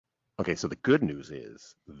Okay, so the good news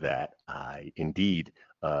is that I indeed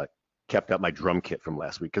kept up my drum kit from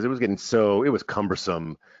last week because it was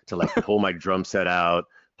cumbersome to like pull my drum set out,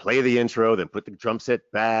 play the intro, then put the drum set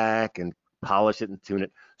back and polish it and tune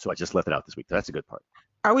it. So I just left it out this week. That's a good part.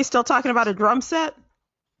 Are we still talking about a drum set?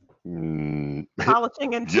 Mm,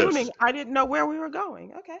 Polishing and tuning. yes, I didn't know where we were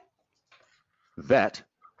going. Okay. that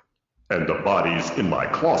and the bodies in my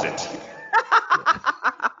closet.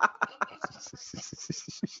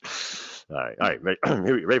 All right, ready,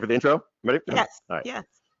 ready for the intro? Ready? Yes. All right. Yes.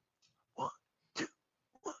 One, two,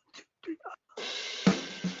 one, two, three.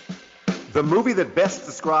 The movie that best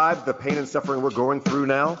described the pain and suffering we're going through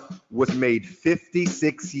now was made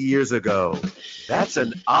 56 years ago. That's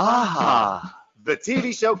an aha. The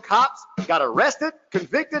TV show Cops got arrested,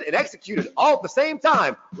 convicted, and executed all at the same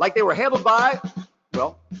time, like they were handled by,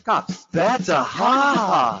 well, cops. That's a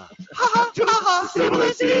ha ha.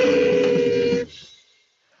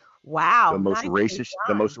 Wow. The most Nicely racist,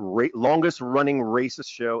 done. longest running racist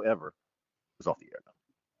show ever was off the air now.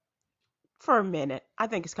 For a minute. I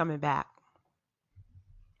think it's coming back.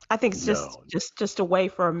 I think it's just No, just just away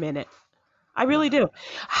for a minute. I no, really no, do. no.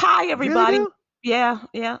 Hi, You really everybody. do? Yeah,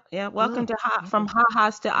 yeah, yeah. Welcome to Okay. From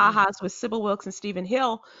Ha-Has to All right. Ahas with Sybil Wilkes and Stephen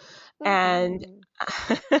Hill. And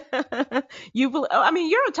Okay. I mean,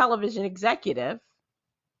 you're a television executive.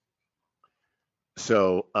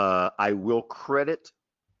 So I will credit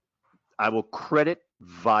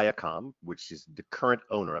Viacom, which is the current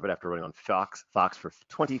owner of it after running on Fox for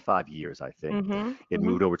 25 years, I think. Mm-hmm. It Mm-hmm.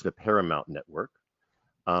 moved over to the Paramount network.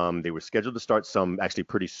 They were scheduled to start some actually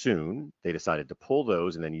pretty soon. They decided to pull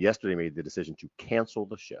those, and then yesterday made the decision to cancel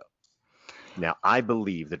the show. Now, I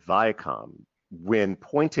believe that Viacom, when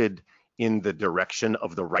pointed in the direction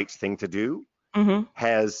of the right thing to do, Mm-hmm.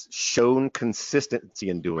 has shown consistency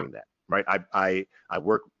in doing that. Right? I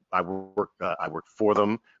worked for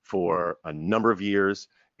them for a number of years,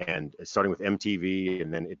 and starting with MTV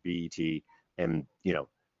and then at BET, and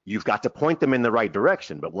you've got to point them in the right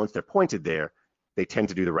direction. But once they're pointed there, they tend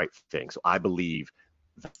to do the right thing. So I believe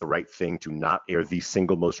that's the right thing to not air the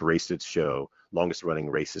single most racist show, longest running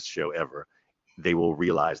racist show ever. They will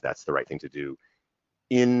realize that's the right thing to do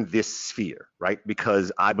in this sphere, right?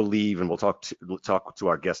 Because I believe, and we'll talk to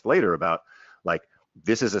our guest later about like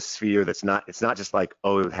this is a sphere it's not just like,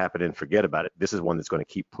 oh, it happened and forget about it. This is one that's going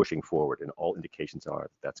to keep pushing forward, and all indications are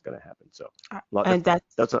that's going to happen. So And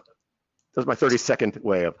that's that's a that's my 30-second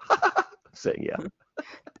way of saying yeah.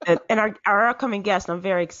 and our upcoming guest, I'm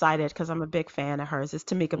very excited because I'm a big fan of hers, is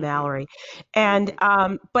Tamika Hmm. Mallory. And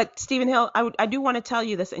Hmm. but Stephen Hill, I do want to tell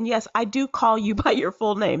you this, and yes, I do call you by your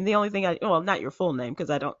full name. The only thing well, not your full name because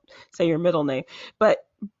I don't say your middle name, but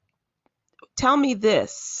tell me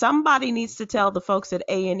this: somebody needs to tell the folks at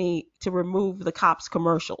A&E to remove the cops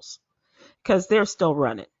commercials because they're still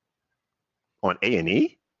running. On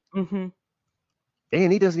A&E, Mm-hmm.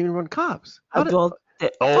 A&E doesn't even run cops. How did? Well,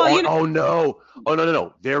 Oh, well, oh, oh no. Oh no, no,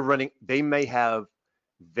 no. They're running. They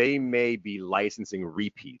may be licensing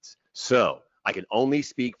repeats. So I can only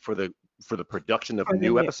speak for the production of for the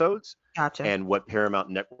new new. episodes Gotcha. and what Paramount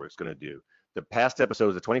Network is going to do. The past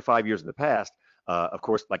episodes, the 25 years in the past, of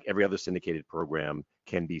course, like every other syndicated program,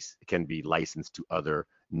 can be licensed to other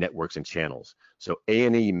networks and channels. So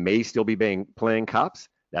A&E may still be playing cops.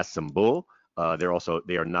 That's some bull. They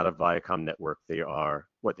are not a Viacom network. They are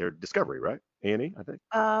what? They're Discovery, right? A&E, I think.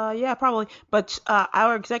 Yeah, probably. But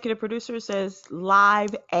our executive producer says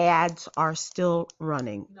live ads are still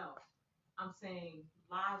running. No, I'm saying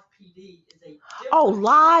live PD is a Oh, different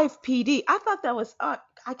show. live PD. I thought that was.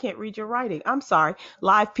 I can't read your writing. I'm sorry.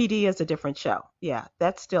 Live PD is a different show. Yeah,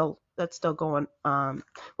 that's still going.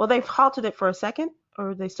 Well, they've halted it for a second,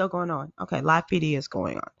 or are they still going on? Okay, live PD is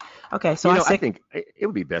going on. Okay, so I I said think it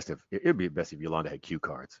would be best if Yolanda had cue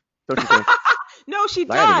cards, don't you think? no, she I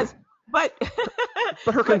mean, does, but but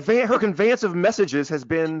but her conveyance of messages has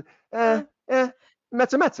been uh,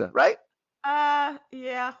 mezza, right?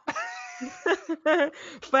 yeah.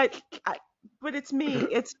 but I, but it's me.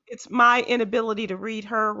 It's my inability to read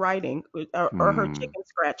her writing or her Hmm. chicken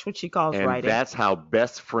scratch, which she calls And writing. that's how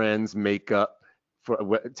best friends take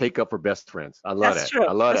up for best friends. I love That's that. true.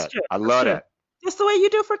 I love That's that. true. I That's love true. that. That's the way you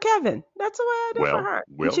do for Kevin. That's the way I do for Well, her,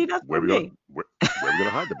 and well, she does for me. where we gonna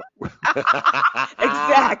hide the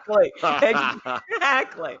Exactly. body?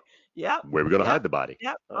 Exactly. Yep. Where we gonna Yep. hide the body?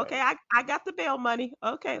 Yep. All Okay. I got the bail money.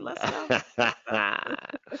 Okay. Let's go. right.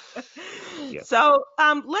 Yes. So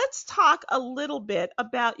let's talk a little bit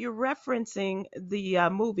about you referencing the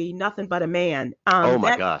movie Nothing But a Man. Oh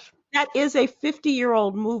my gosh. That is a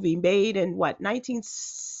 50-year-old movie made in what,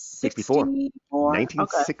 64. 1964? Okay.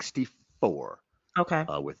 1964. Okay.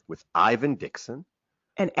 With Ivan Dixon,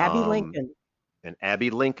 And Abby Um, Lincoln. and Abby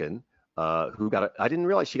Lincoln, who got I didn't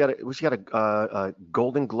realize she got a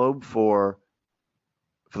Golden Globe for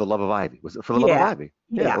The Love of Ivy. Was it for The Love of Yeah, Ivy?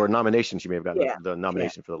 Yeah, yeah, or a nomination. She may have gotten yeah, the yeah.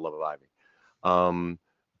 nomination for The Love of Ivy. Um,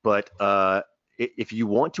 but if you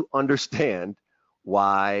want to understand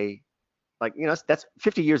why, like, that's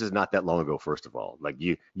 50 years is not that long ago. First of all, like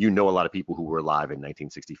you know a lot of people who were alive in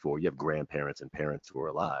 1964. You have grandparents and parents who were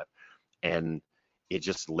alive, and it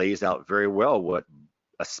just lays out very well what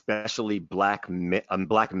especially black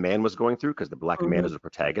man was going through, because the black man Hmm. is a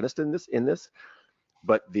protagonist in this,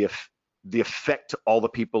 but the effect to all the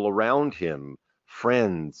people around him,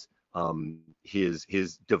 friends, his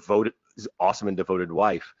awesome and devoted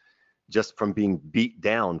wife, just from being beat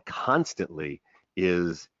down constantly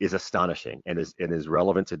is astonishing, and is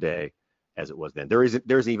relevant today as it was then.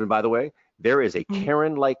 There's even, by the way, there is a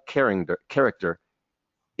Karen-like character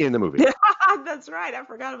in the movie. That's right. I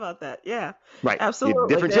forgot about that. Yeah, Right.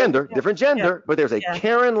 absolutely. Different There, gender, yeah, different yeah, gender, but there's a yeah.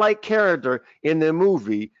 Karen-like character in the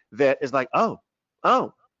movie that is like, oh,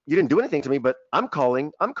 you didn't do anything to me, but I'm I'm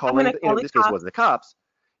calling, gonna call in the this case, it cops, wasn't the cops.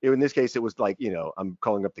 In this case, it was like, I'm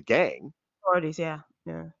calling up the gang. authorities. Yeah,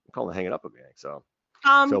 yeah. I'm calling hanging up a gang. So,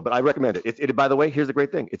 Um, but I recommend it. By the way, here's the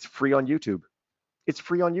great thing. It's free on YouTube. It's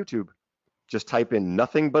free on YouTube. Just type in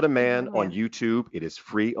Nothing But a Man on man. YouTube. It is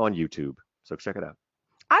free on YouTube. So check it out.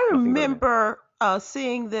 I Nothing But a Man. remember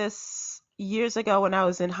seeing this years ago when I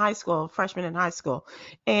was in high school, freshman in high school,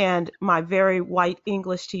 and my very white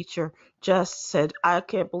English teacher just said, "I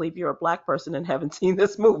can't believe you're a black person and haven't seen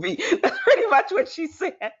this movie." That's pretty much what she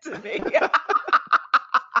said to me.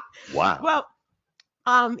 Wow. Well,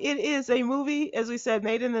 it is a movie, as we said,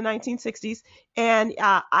 made in the 1960s, and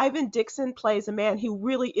Ivan Dixon plays a man who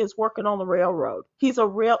really is working on the railroad. He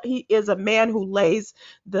is a man who lays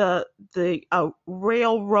the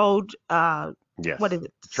railroad, what Yes. is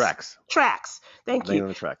it? Tracks. Tracks. Thank Laying you. on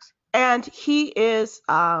the tracks. And he's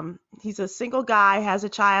a single guy, has a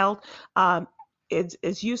child. Um,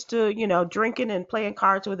 is used to drinking and playing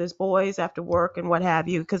cards with his boys after work and what have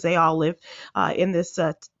you, because they all live in this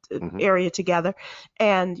Hmm. area together,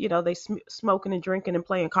 and they smoking and drinking and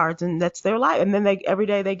playing cards, and that's their life. And then they every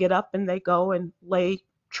day they get up and they go and lay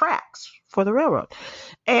tracks for the railroad.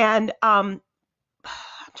 And I'm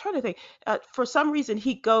trying to think. For some reason,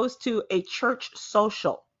 he goes to a church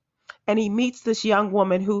social and he meets this young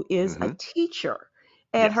woman who is a Hmm. teacher,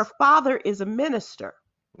 and her Yes. father is a minister.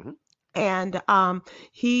 Hmm. And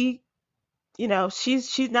he,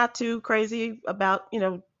 she's not too crazy about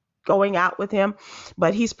going out with him,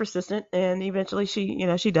 but he's persistent, and eventually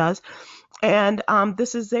she does. And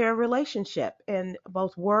this is their relationship in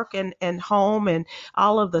both work and home and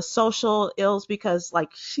all of the social ills, because like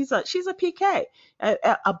she's a PK,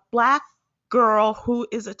 a black girl who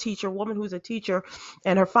is a teacher, woman who's a teacher,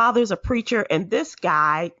 and her father's a preacher, and this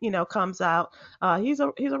guy comes out, he's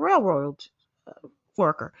a railroad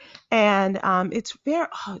worker. And it's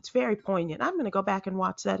very poignant. I'm going to go back and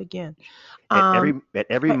watch that again. At um every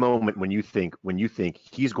but moment when you think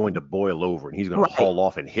he's going to boil over and he's going to right, haul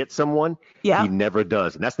off and hit someone, he yeah, never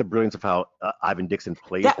does, and that's the brilliance of how Ivan Dixon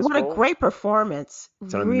plays that this what a role. great performance,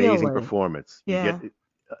 It's an amazing really. performance. You get,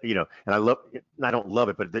 Yeah. and I love, and I don't love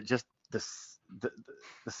it, but just the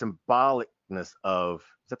symbolicness of,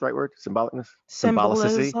 is that the right word? Symbolicness,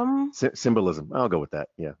 symbolicity, Symbolism. symbolism. I'll go with that.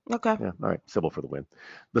 Yeah. Okay. Yeah, all right, Sybil for the win.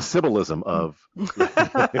 The symbolism of the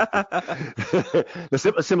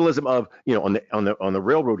symbolism of, on the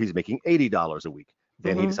railroad, he's making $80 a week.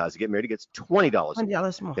 Then he Hmm. decides to get married, he gets $20 a week.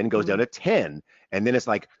 $20 more. Then it goes down to 10, and then it's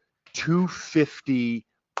like 250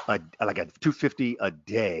 like a 250 a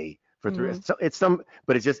day for three. Hmm. So it's some,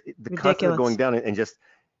 but it's just the constant Ridiculous. going down, and just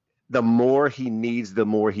the more he needs, the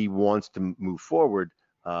more he wants to move forward.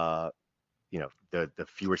 The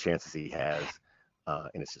fewer chances he has,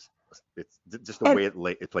 and it's just the And way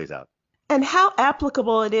it plays out. and how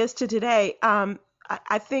applicable it is to today.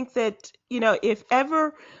 I think that if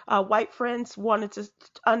ever white friends wanted to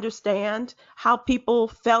understand how people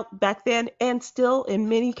felt back then, and still in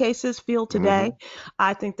many cases feel today, Hmm.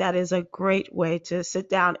 I think that is a great way to sit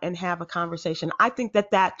down and have a conversation. I think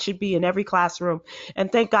that should be in every classroom. And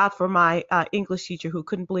thank God for my English teacher who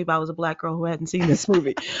couldn't believe I was a black girl who hadn't seen this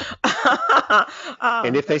movie. And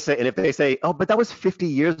um, if they say, oh, but that was 50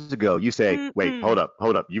 years ago, you say, wait, mm-mm.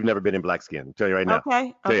 hold up, you've never been in black skin. I'll tell you right now.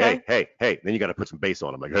 Okay, Tell you, okay. hey. Then you got to put some bass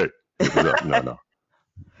on them, like, hey, no,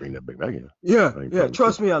 bring that back here. Yeah, I ain't yeah, playing with you.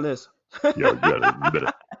 trust me on this.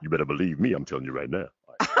 You better believe me. I'm telling you right now.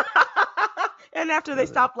 And after they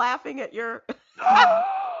stop laughing at your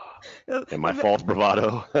And my false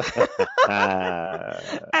bravado.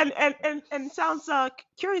 and sounds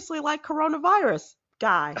curiously like coronavirus.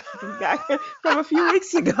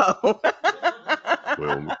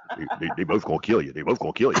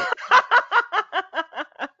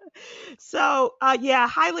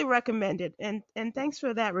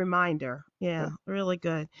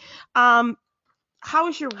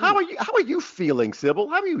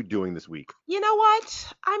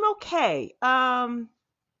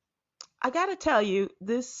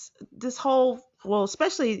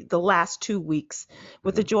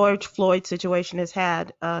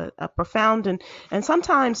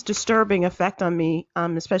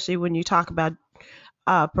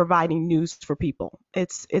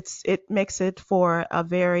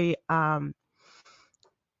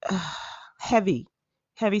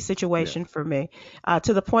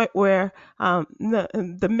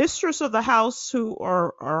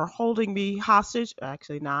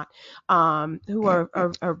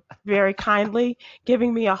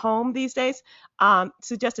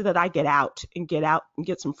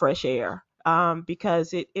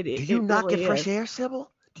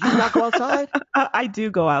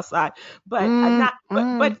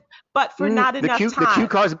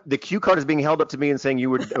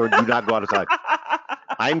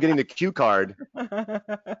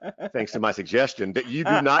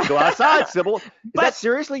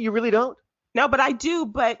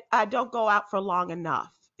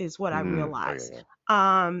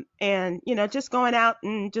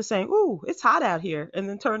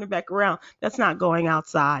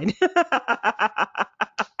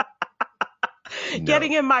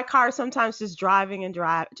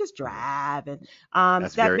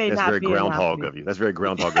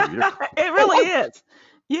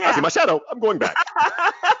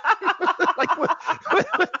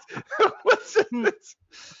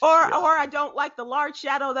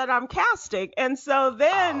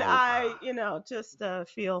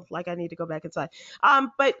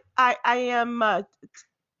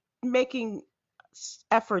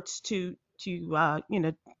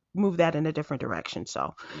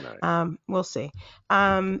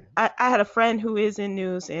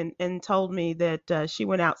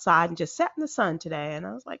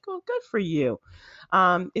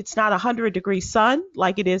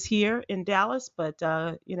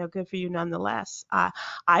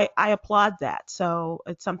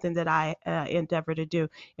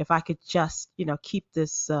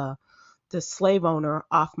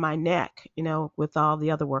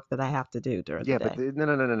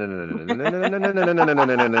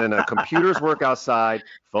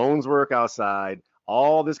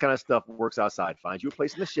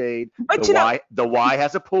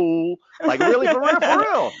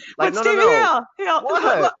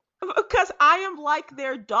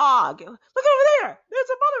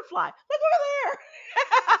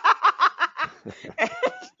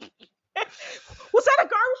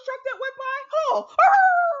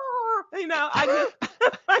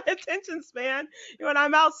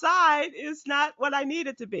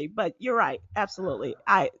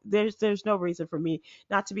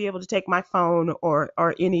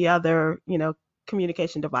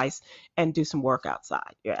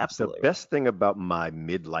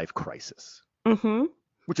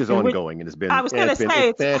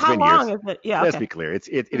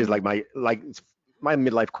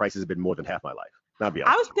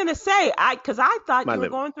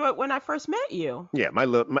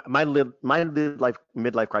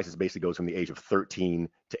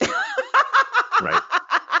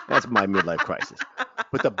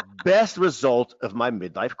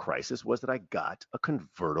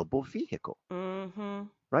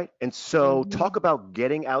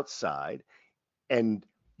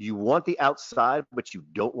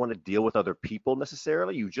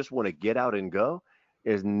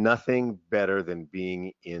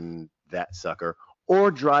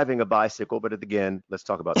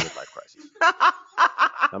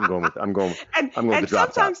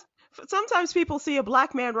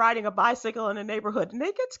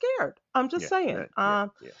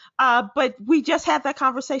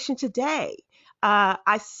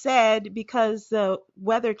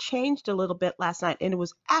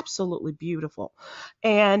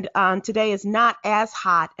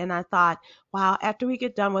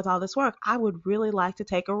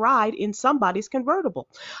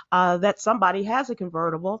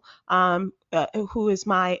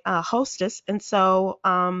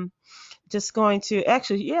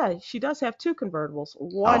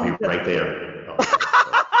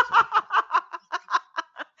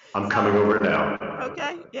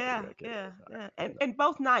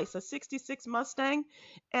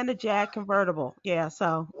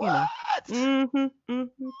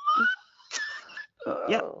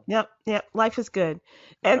 Yep, Oh. yep. Life is good.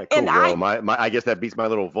 All And right, and cool. Well, I I guess that beats my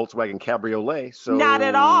little Volkswagen Cabriolet. not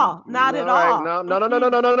at So, all. Not at all right, all. no, no, no, no,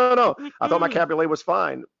 no, Mm-mm, no, no, no, no. I thought my mm-mm. Cabriolet was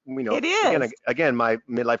fine. It Again, is. again, my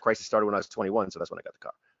midlife crisis started when I was 21, so that's when I got the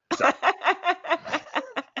car. So,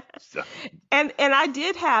 so And I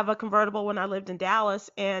did have a convertible when I lived in Dallas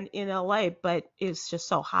and in LA, but it's just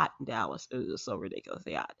so hot in Dallas. It was just so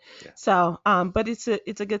ridiculously hot. yeah. So, but it's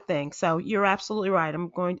a good thing. So you're absolutely right.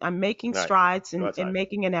 I'm making All right, strides go and outside.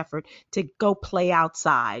 making an effort to go play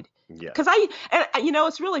outside. Because Yes.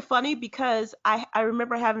 it's really funny because I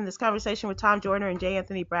remember having this conversation with Tom Joyner and J.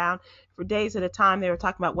 Anthony Brown for days at a time. They were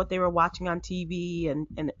talking about what they were watching on TV and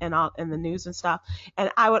the news and stuff. And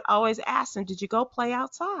I would always ask them, "Did you go play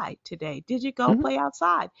outside today? Did you go Hmm. play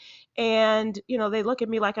outside?" And they look at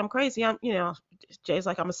me like I'm crazy. Jay's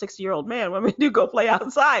like I'm a 60-year-old man. What am I do? Go play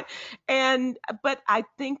outside? But I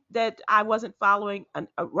think that I wasn't following.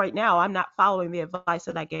 Right now, I'm not following the advice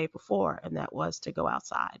that I gave before, and that was to go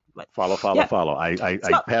outside. But Follow, follow, yeah, follow. I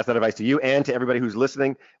so pass that advice to you and to everybody who's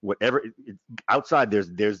listening. Whatever outside,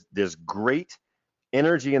 there's great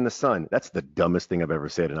energy in the sun. That's the dumbest thing I've ever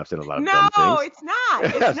said, and I've said a lot of dumb no, things. it's not.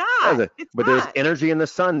 It's Yes, not. that's it. It's But there's not. energy in the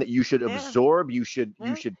sun that you should Yeah, absorb. You yeah. should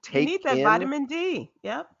You take need that in. vitamin D.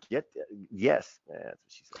 Yep. Get yes, that's what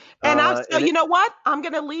she said. So And you know what? I'm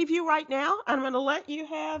gonna leave you right now. I'm gonna let you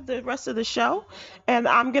have the rest of the show, and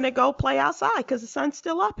I'm gonna go play outside because the sun's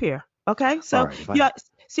still up here. Okay. all So right, yeah,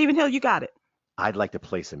 Stephen Hill, you got it. I'd like to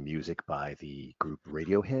play some music by the group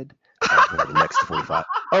Radiohead for the next 45.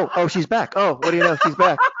 Oh, she's back. Oh, what do you know? She's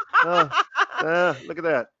back. Oh, look at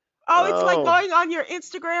that. Oh, it's like Oh, going on your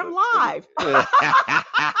Instagram look live. at.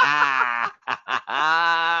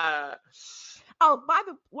 Oh,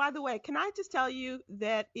 by the way, can I just tell you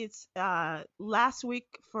that it's last week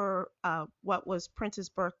for what was Prince's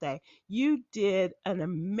birthday. You did an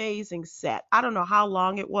amazing set. I don't know how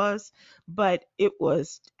long it was, but it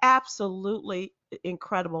was absolutely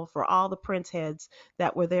incredible for all the Prince heads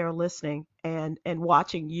that were there listening and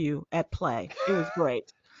watching you at play. It was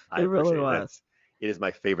great. I It really appreciate it. was. It is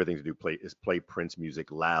my favorite thing to do. Play Prince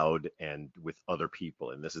music loud and with other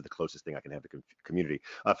people, and this is the closest thing I can have to community.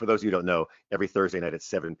 For those of you who don't know, every Thursday night at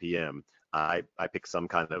 7 p.m., I pick some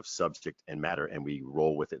kind of subject and matter, and we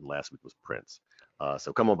roll with it. And last week was Prince.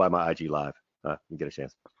 So come on by my IG live. You get a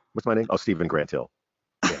chance. What's my name? Oh, Stephen Grant Hill.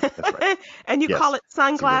 Yeah, that's right. And you call Yes, it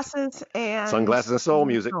Stephen Grant. sunglasses and Sunglasses and soul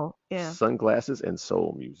music. oh, yeah. Sunglasses and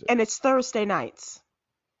soul music. And it's Thursday nights.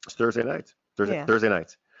 It's Thursday nights. Yeah. Thursday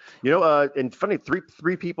nights. And funny,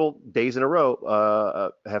 three people days in a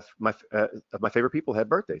row have my favorite people had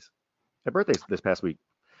birthdays. Had birthdays this past week.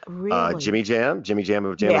 Really? Jimmy Jam of Jam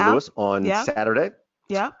and Yeah. Lewis on Yeah. Saturday,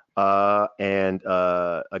 Yeah. and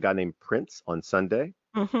a guy named Prince on Sunday.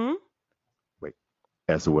 Mm-hmm. Wait,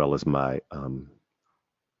 as well as my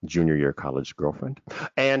junior year college girlfriend.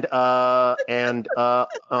 And on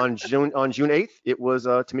June 8th, it was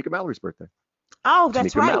Tamika Mallory's birthday. Oh,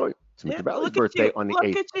 that's right. Tamika Yeah, Mallory's look at birthday you. on the Look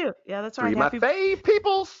 8th. at you. Yeah, that's Three right. of my fave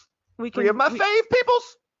peoples. We Three of my we- fave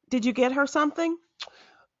peoples. Did you get her something?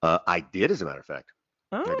 I did, as a matter of fact.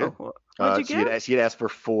 I did. Oh, what'd you get? She had asked for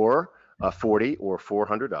 $40 or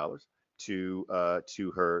 $400 to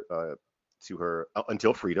her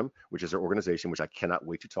Until Freedom, which is her organization, which I cannot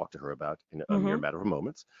wait to talk to her about in a mere matter of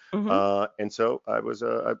moments. Mhm. And so I was,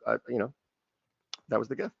 that was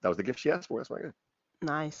the gift. That was the gift she asked for. That's what I got.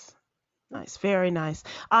 Nice. Nice. Very nice.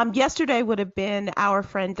 Yesterday would have been our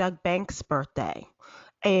friend Doug Banks' birthday.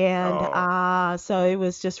 And Oh. so it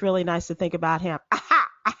was just really nice to think about him.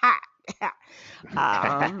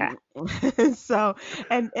 um, so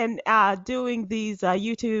and doing these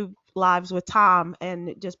YouTube lives with Tom, and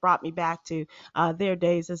it just brought me back to their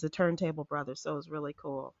days as the Turntable Brothers. So it was really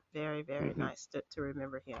cool. Very, very nice to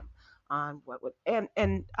remember him on what would and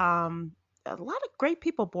a lot of great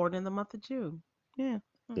people born in the month of June. Yeah.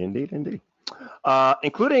 Indeed.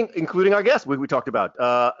 Including our guest we talked about.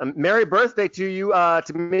 Merry birthday to you,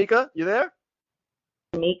 Tamika. You there?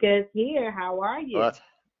 Tamika is here. How are you? Well, that's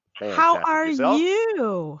How fantastic. are Yourself?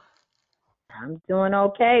 you? I'm doing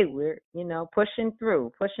okay. We're, pushing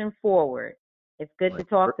through, pushing forward. It's good to Right.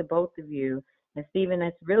 talk to both of you. And Stephen,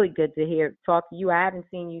 it's really good to talk to you. I haven't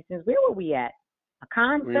seen you since, where were we at? A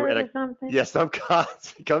concert We were at or something? Yeah, some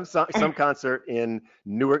concert in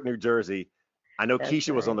Newark, New Jersey. I know That's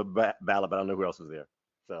Keisha was on right. the ballot, but I don't know who else was there.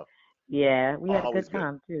 So Yeah, we had a always good good.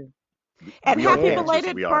 time too. And We are happy Yeah. cancers,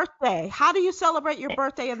 belated we are. birthday. How do you celebrate your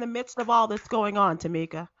birthday in the midst of all that's going on,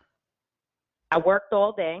 Tamika? I worked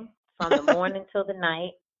all day from the morning till the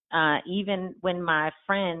night. Even when my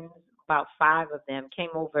friends, about 5 of them, came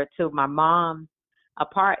over to my mom's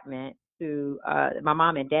apartment, to my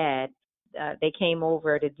mom and dad, they came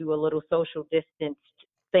over to do a little social distance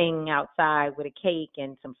thing outside with a cake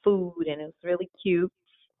and some food, and it was really cute.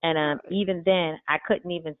 And even then, I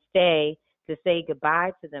couldn't even stay to say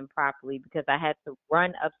goodbye to them properly because I had to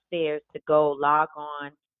run upstairs to go log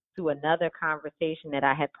on to another conversation that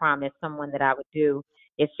I had promised someone that I would do.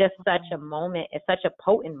 It's just such a moment. It's such a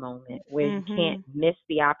potent moment where you can't miss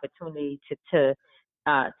the opportunity to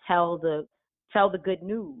tell the good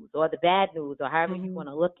news or the bad news or however you want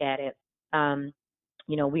to look at it.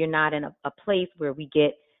 We are not in a place where we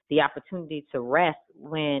get the opportunity to rest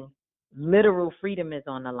when literal freedom is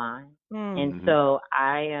on the line. And so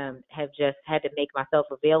I have just had to make myself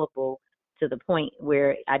available to the point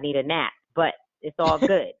where I need a nap. But it's all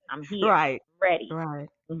good. I'm here. Right. I'm ready. Right.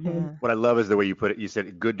 Mm-hmm. What I love is the way you put it. You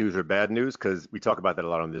said good news or bad news, because we talk about that a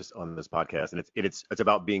lot on this podcast, and it's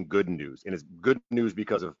about being good news, and it's good news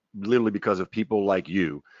because of people like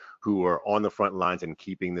you who are on the front lines and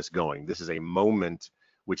keeping this going. This is a moment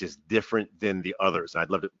which is different than the others. And I'd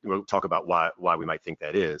love to talk about why we might think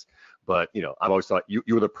that is. But I've always thought you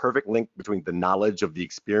were the perfect link between the knowledge of the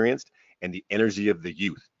experienced and the energy of the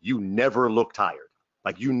youth. You never look tired.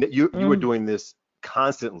 Like you were doing this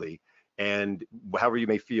constantly, and however you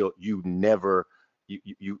may feel, you never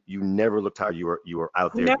look tired. You were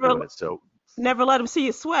out there doing it. So never let them see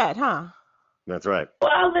you sweat, huh? That's right.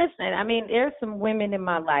 Well, listen, I mean, there's some women in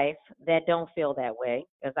my life that don't feel that way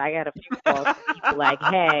because I got a few calls from people like,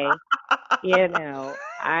 hey,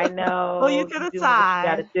 I know Pull you you're to the doing what you side.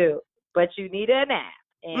 got to do, but you need a nap,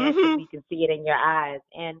 and so we can see it in your eyes.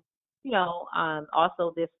 And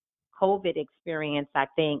also this COVID experience, I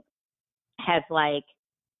think, has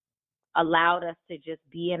allowed us to just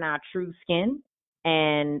be in our true skin.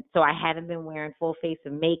 And so I haven't been wearing full face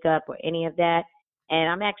of makeup or any of that. And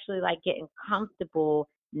I'm actually getting comfortable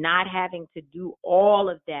not having to do all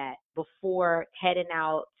of that before heading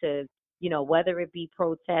out to, whether it be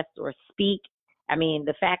protest or speak. I mean,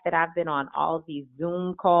 the fact that I've been on all of these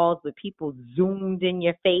Zoom calls with people zoomed in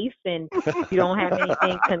your face and you don't have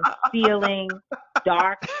anything concealing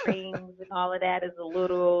dark things and all of that is a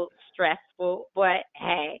little stressful. But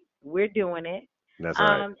hey, we're doing it. That's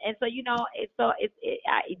right. And so,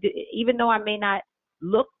 even though I may not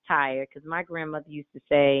look tired, because my grandmother used to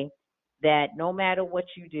say that no matter what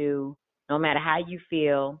you do, no matter how you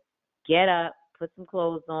feel, get up, put some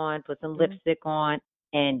clothes on, put some lipstick on,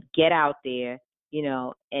 and get out there.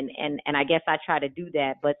 And I guess I try to do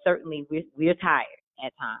that, but certainly we're tired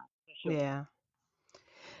at times. For sure. Yeah.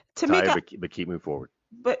 Tired, but keep moving forward.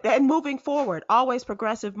 And moving forward, always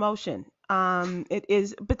progressive motion. It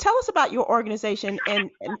is. But tell us about your organization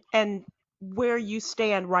and where you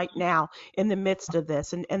stand right now in the midst of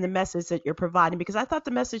this and the message that you're providing, because I thought the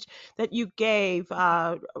message that you gave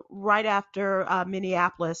right after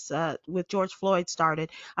Minneapolis with George Floyd started,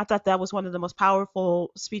 I thought that was one of the most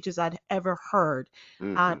powerful speeches I'd ever heard.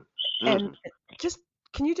 And just,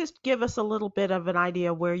 can you just give us a little bit of an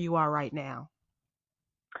idea where you are right now?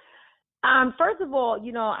 First of all,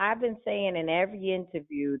 I've been saying in every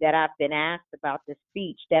interview that I've been asked about this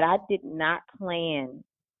speech that I did not plan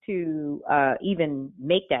to even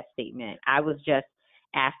make that statement. I was just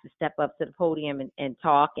asked to step up to the podium and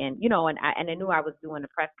talk, and I knew I was doing a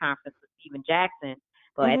press conference with Stephen Jackson,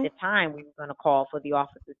 but at the time we were going to call for the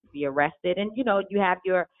officers to be arrested, and you have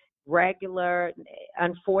your regular,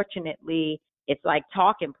 unfortunately, it's like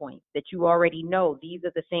talking points that you already know. These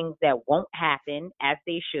are the things that won't happen as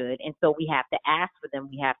they should. And so we have to ask for them.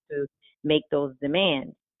 We have to make those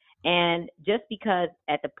demands. And just because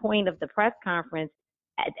at the point of the press conference,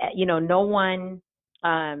 no one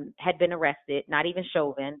had been arrested, not even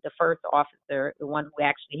Chauvin, the first officer, the one who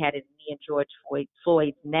actually had his knee in George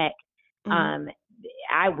Floyd's neck.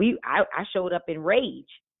 I showed up in rage.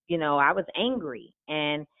 I was angry,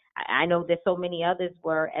 and I know that so many others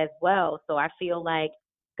were as well. So I feel like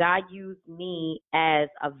God used me as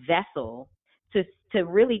a vessel to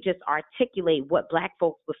really just articulate what Black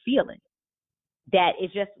folks were feeling. That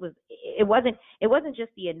it wasn't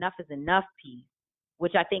just the enough is enough piece,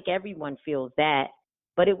 which I think everyone feels that,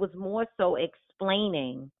 but it was more so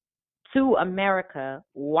explaining to America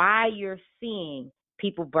why you're seeing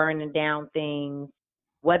people burning down things,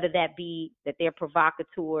 whether that be that they're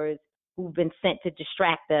provocateurs who've been sent to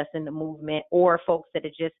distract us in the movement, or folks that are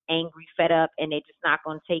just angry, fed up, and they're just not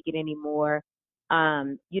going to take it anymore.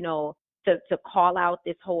 To call out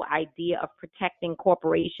this whole idea of protecting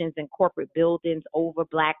corporations and corporate buildings over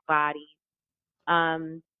Black bodies.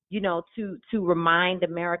 To remind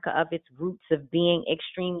America of its roots of being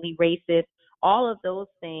extremely racist. All of those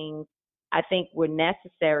things, I think, were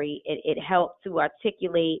necessary. It helped to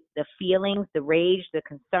articulate the feelings, the rage, the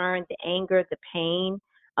concern, the anger, the pain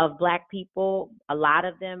of Black people, a lot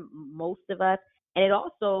of them, most of us, and it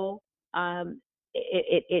also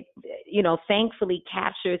it thankfully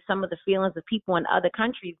captures some of the feelings of people in other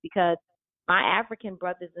countries, because my African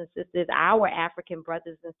brothers and sisters, our African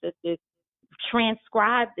brothers and sisters,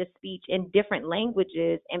 transcribe the speech in different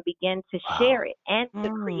languages and begin to share Wow. it and to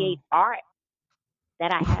create Mm. art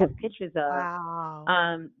that I have pictures of,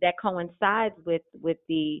 Wow. that coincides with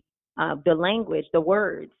the language, the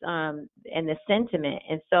words, and the sentiment.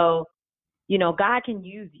 And so, God can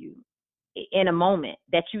use you in a moment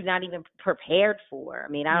that you're not even prepared for. I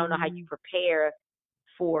mean, I don't know how you Mm. prepare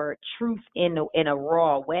for truth in a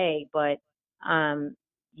raw way, but um,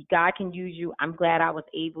 God can use you. I'm glad I was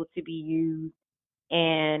able to be used,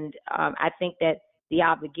 and I think that the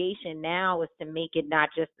obligation now is to make it not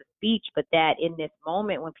just a speech, but that in this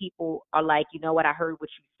moment when people are like, you know what, I heard what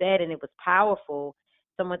you said and it was powerful.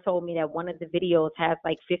 Someone told me that one of the videos has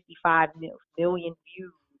like 55 million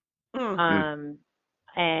views. Mm. Mm.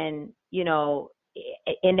 And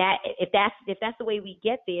and that if that's the way we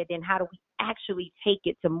get there, then how do we actually take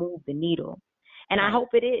it to move the needle? And I Right.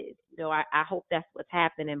 hope it is. I hope that's what's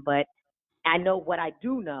happening. But I know what I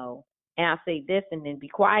do know, and I'll say this and then be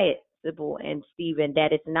quiet, Sybil and Stephen,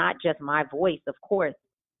 that it's not just my voice, of course,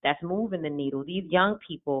 that's moving the needle. These young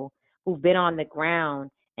people who've been on the ground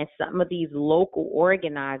and some of these local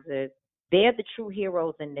organizers, they're the true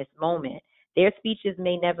heroes in this moment. Their speeches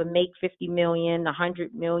may never make 50 million,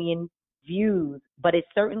 100 million views, but it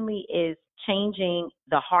certainly is changing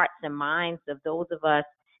the hearts and minds of those of us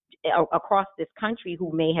across this country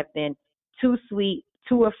who may have been too sweet,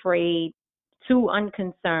 too afraid, too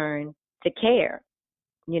unconcerned to care,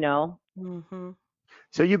 you know? Mm-hmm.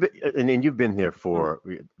 So you've been, and you've been there Mm. for,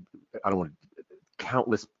 I don't want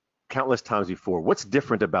countless times before. What's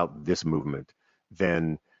different about this movement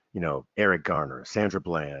than, Eric Garner, Sandra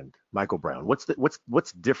Bland, Michael Brown?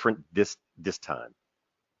 What's different this time?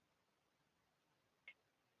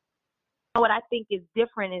 What I think is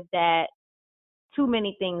different is that too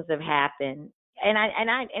many things have happened.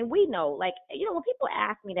 And we know, like, when people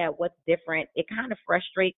ask me that what's different, it kind of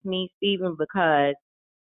frustrates me, Stephen, because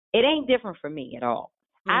it ain't different for me at all.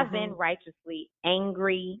 I've been Mm-hmm. righteously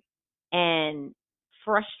angry and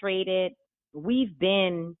frustrated. We've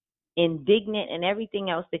been indignant and everything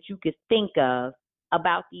else that you could think of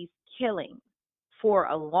about these killings for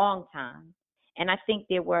a long time. And I think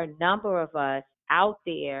there were a number of us out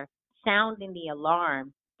there sounding the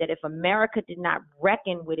alarm that if America did not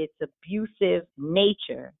reckon with its abusive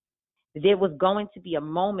nature, there was going to be a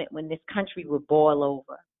moment when this country would boil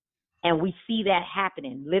over. And we see that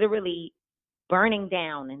happening, literally burning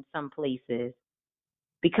down in some places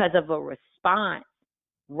because of a response,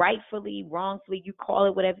 rightfully, wrongfully, you call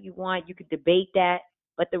it whatever you want, you could debate that,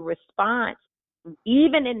 but the response,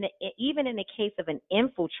 even in the case of an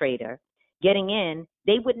infiltrator getting in,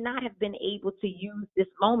 they would not have been able to use this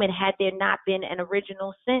moment had there not been an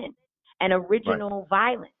original sin, an Right. original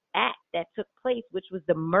violent act that took place, which was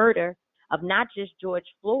the murder of not just George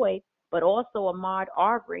Floyd, but also Ahmaud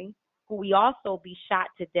Arbery, who we also be shot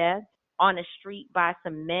to death on a street by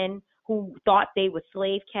some men who thought they were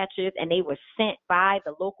slave catchers, and they were sent by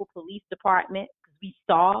the local police department, because we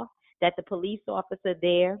saw that the police officer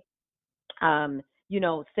there um,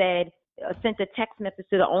 sent a text message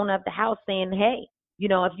to the owner of the house saying, hey,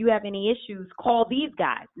 if you have any issues, call these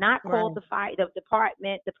guys, not call Right. the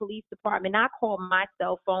department, the police department, not call my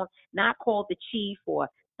cell phone, not call the chief or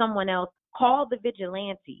someone else, call the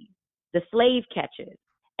vigilantes, the slave catchers,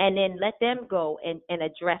 and then let them go and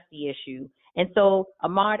address the issue. And so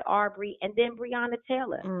Ahmaud Arbery and then Breonna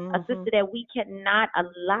Taylor, a Mm-hmm. sister that we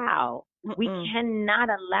Mm-mm. cannot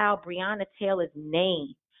allow Breonna Taylor's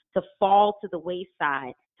name to fall to the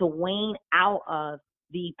wayside, to wane out of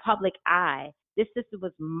the public eye. This sister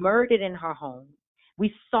was murdered in her home.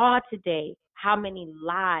 We saw today how many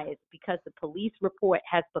lies, because the police report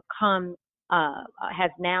has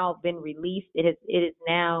now been released. It is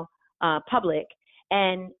now public,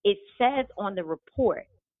 and it says on the report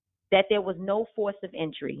that there was no force of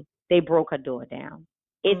entry. They broke her door down.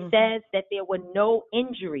 It Mm-hmm. says that there were no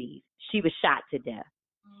injuries. She was shot to death.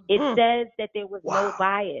 It Mm. says that there was no Wow.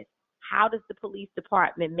 bias. How does the police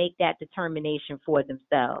department make that determination for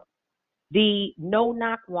themselves? The no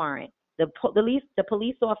knock warrant, the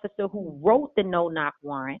police officer who wrote the no knock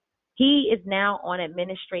warrant, he is now on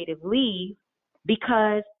administrative leave,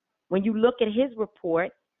 because when you look at his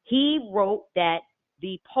report, he wrote that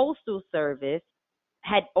the Postal Service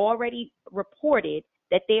had already reported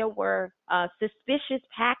that there were suspicious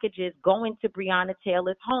packages going to Breonna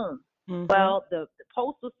Taylor's home. Mm-hmm. Well, the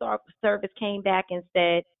Postal Service came back and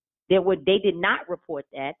said they did not report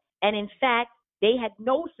that, and in fact, they had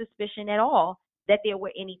no suspicion at all that there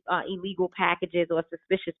were any illegal packages or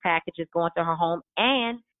suspicious packages going to her home.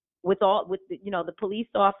 And with the police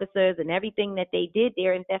officers and everything that they did,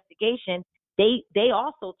 their investigation, they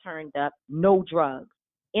also turned up no drugs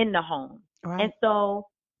in the home. Right. And so,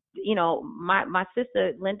 my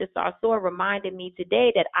sister Linda Sarsour reminded me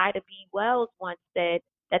today that Ida B. Wells once said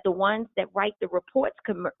that the ones that write the reports,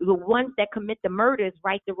 the ones that commit the murders,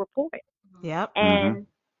 write the report. Yep. And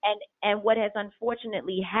what has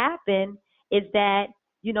unfortunately happened is that,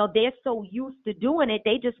 they're so used to doing it,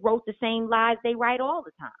 they just wrote the same lies they write all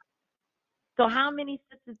the time. So how many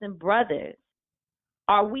sisters and brothers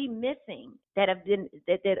are we missing that have been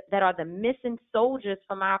that are the missing soldiers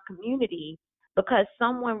from our community because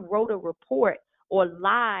someone wrote a report or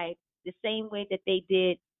lied the same way that they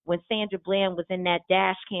did when Sandra Bland was in that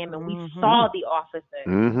dash cam and we saw the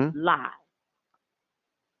officer lie.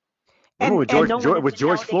 Remember with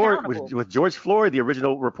George Floyd, the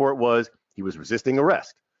original report was he was resisting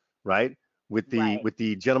arrest, right? With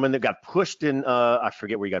the gentleman that got pushed in, I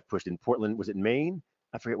forget where he got pushed in Portland. Was it Maine?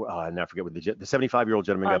 I forget. I never forget what the 75-year-old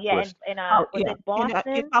gentleman got pushed. Was it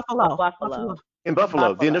Boston? In Buffalo. Buffalo. In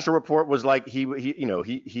Buffalo, the initial report was like he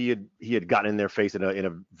had gotten in their face in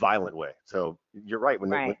a violent way. So you're right. When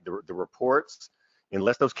the reports,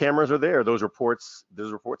 unless those cameras are there, those reports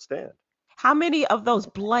stand. How many of those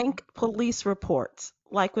blank police reports,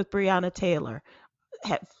 like with Breonna Taylor,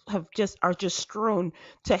 are just strewn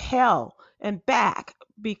to hell and back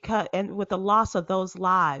and with the loss of those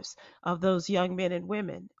lives of those young men and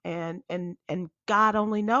women, and God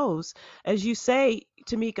only knows, as you say,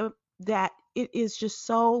 Tamika, that it is just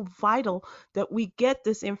so vital that we get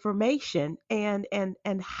this information and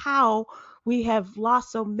how we have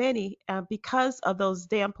lost so many because of those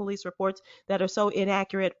damn police reports that are so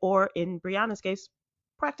inaccurate, or in Breonna's case,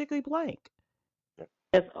 practically blank.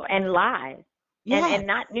 And lies. Yes. And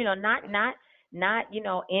not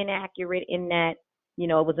inaccurate in that, it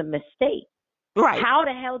was a mistake. Right. How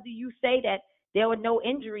the hell do you say that there were no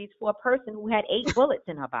injuries for a person who had 8 bullets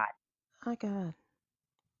in her body? My God.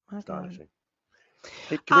 Astonishing.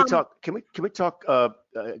 Hey, can we talk? Can we talk?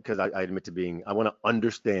 Because I admit to being, I want to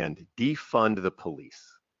understand. Defund the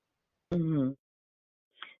police. Mm-hmm.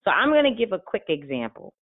 So I'm going to give a quick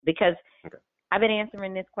example because I've been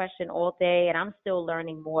answering this question all day, and I'm still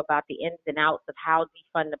learning more about the ins and outs of how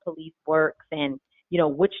defund the police works, and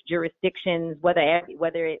which jurisdictions, whether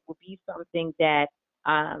it will be something that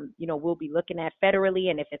we'll be looking at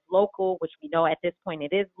federally, and if it's local, which we know at this point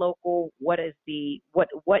it is local. What is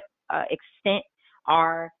what extent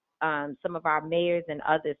are some of our mayors and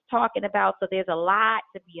others talking about? So there's a lot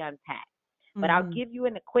to be unpacked. But I'll give you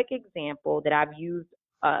a quick example that I've used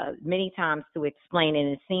many times to explain, and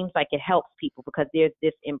it seems like it helps people because there's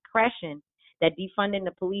this impression that defunding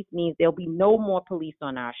the police means there'll be no more police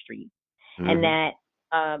on our streets, and that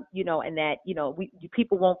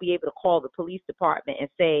people won't be able to call the police department and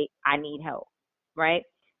say, I need help, right?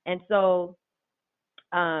 And so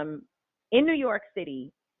in New York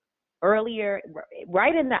City, earlier,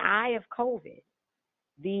 right in the eye of COVID,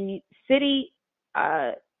 the city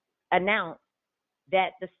announced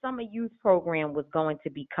that the summer youth program was going to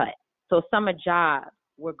be cut. So summer jobs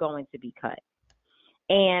were going to be cut.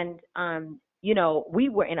 And, we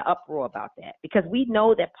were in an uproar about that because we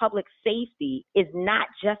know that public safety is not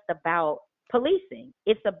just about policing.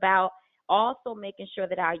 It's about also making sure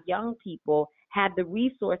that our young people have the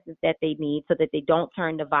resources that they need so that they don't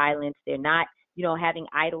turn to violence. They're not, having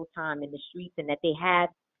idle time in the streets, and that they have,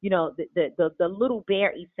 the little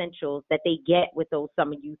bare essentials that they get with those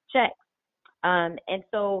summer youth checks. And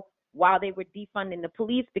so while they were defunding the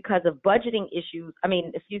police because of budgeting issues,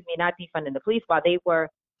 not defunding the police, while they were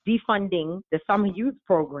defunding the summer youth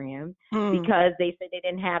program because they said they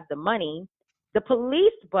didn't have the money, the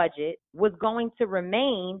police budget was going to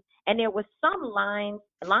remain, and there were some line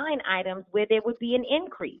items where there would be an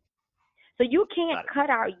increase. So you can't cut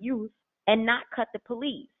our youth and not cut the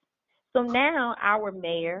police. So now our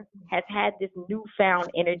mayor has had this newfound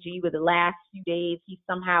energy with the last few days. He's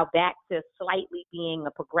somehow back to slightly being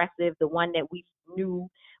a progressive, the one that we knew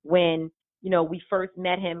when, we first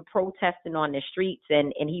met him protesting on the streets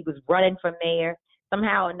and he was running for mayor.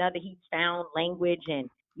 Somehow or another, he's found language and,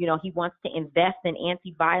 he wants to invest in the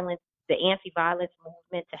anti-violence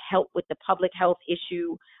movement to help with the public health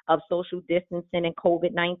issue of social distancing and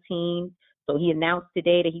COVID-19. So he announced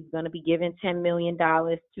today that he's going to be giving $10 million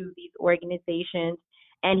to these organizations.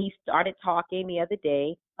 And he started talking the other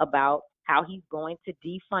day about how he's going to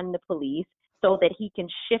defund the police so that he can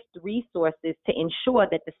shift resources to ensure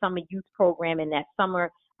that the summer youth program and that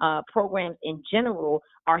summer programs in general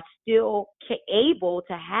are still able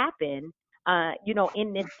to happen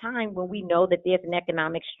in this time when we know that there's an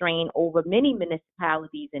economic strain over many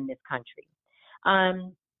municipalities in this country.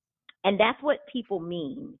 Um, and that's what people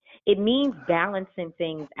mean. It means balancing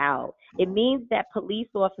things out. It means that police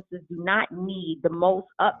officers do not need the most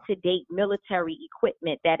up to date military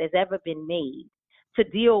equipment that has ever been made to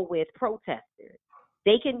deal with protesters.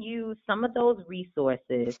 They can use some of those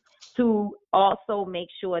resources to also make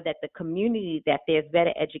sure that the community, that there's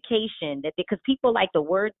better education, that because people like the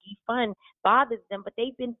word defund bothers them, but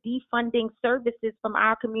they've been defunding services from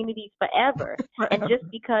our communities forever. And just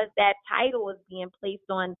because that title is being placed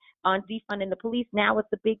on defunding the police, now it's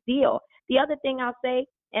a big deal. The other thing I'll say,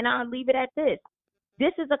 and I'll leave it at this: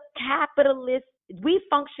 this is a capitalist. We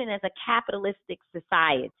function as a capitalistic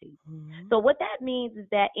society. Mhm. So what that means is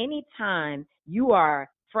that anytime you are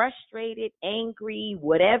frustrated, angry,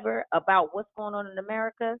 whatever about what's going on in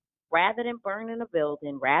America, rather than burning a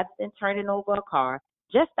building, rather than turning over a car,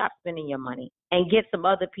 just stop spending your money and get some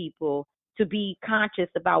other people to be conscious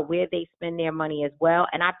about where they spend their money as well.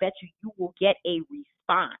 And I bet you will get a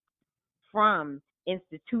response from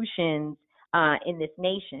institutions in this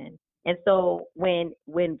nation. And so when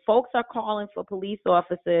folks are calling for police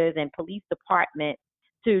officers and police departments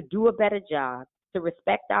to do a better job, to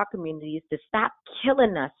respect our communities, to stop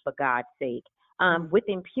killing us for God's sake, with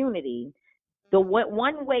impunity, the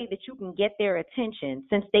one way that you can get their attention,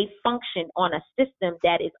 since they function on a system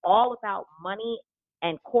that is all about money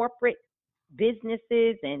and corporate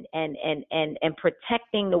businesses and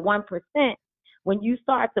protecting the 1%, when you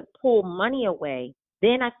start to pull money away,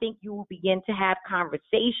 then I think you will begin to have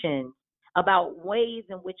conversations about ways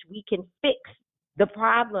in which we can fix the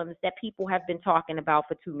problems that people have been talking about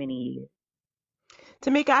for too many years.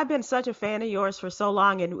 Tamika, I've been such a fan of yours for so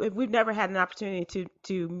long, and we've never had an opportunity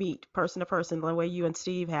to meet person to person the way you and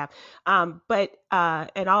Steve have. But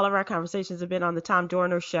and all of our conversations have been on the Tom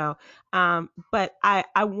Dorner show. But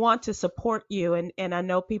I want to support you, and I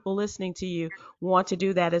know people listening to you want to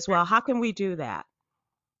do that as well. How can we do that?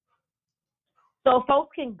 So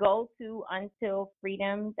folks can go to Until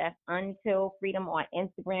Freedom. That's Until Freedom on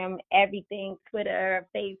Instagram, everything, Twitter,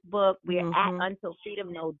 Facebook. We're at Until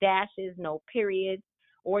Freedom, no dashes, no periods.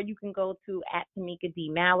 Or you can go to at Tamika D.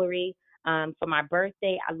 Mallory. For my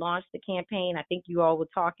birthday, I launched the campaign. I think you all were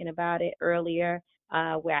talking about it earlier,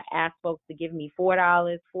 where I asked folks to give me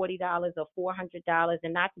 $4, $40, or $400,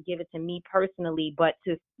 and not to give it to me personally, but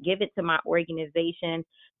to give it to my organization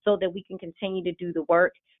so that we can continue to do the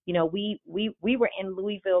work. We were in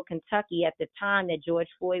Louisville, Kentucky at the time that George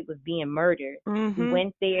Floyd was being murdered. We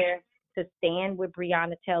went there to stand with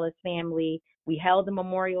Breonna Taylor's family. We held a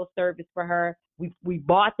memorial service for her. We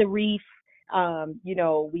bought the wreath.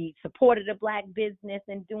 We supported a Black business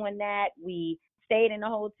in doing that. We stayed in a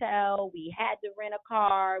hotel. We had to rent a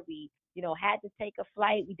car. We, had to take a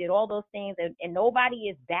flight. We did all those things, and nobody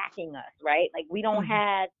is backing us, right? Like, we don't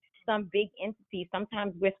have some big entity.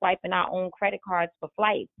 Sometimes we're swiping our own credit cards for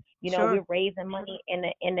flights. Sure. We're raising money in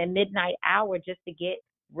the midnight hour just to get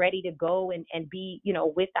ready to go and be,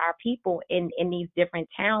 with our people in these different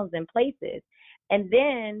towns and places. And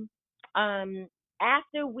then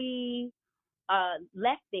after we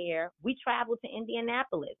left there, we traveled to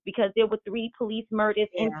Indianapolis because there were 3 police murders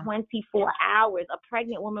in 24 hours. A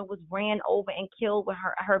pregnant woman was ran over and killed with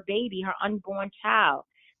her baby, her unborn child.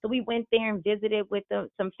 So we went there and visited with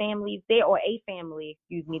some families there, or a family,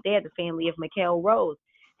 excuse me. They're the family of Mikhail Rose.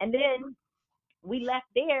 And then we left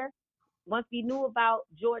there once we knew about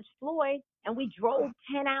George Floyd, and we drove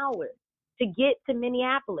 10 hours to get to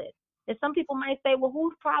Minneapolis. And some people might say, well,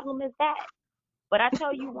 whose problem is that? But I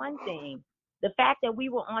tell you one thing, the fact that we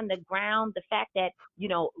were on the ground, the fact that,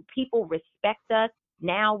 people respect us.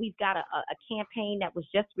 Now we've got a campaign that was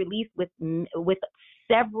just released with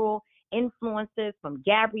several influencers, from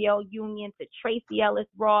Gabrielle Union to Tracy Ellis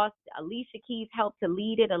Ross. Alicia Keys helped to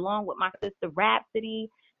lead it along with my sister Rhapsody.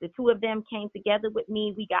 The 2 of them came together with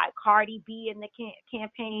me. We got Cardi B in the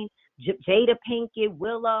campaign, Jada Pinkett,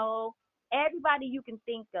 Willow, everybody you can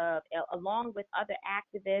think of, along with other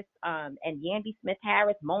activists, and Yandy Smith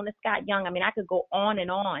Harris, Mona Scott Young. I mean, I could go on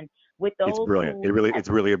and on with those. It's brilliant. It's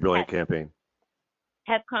really a brilliant campaign.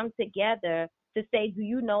 Have come together to say, do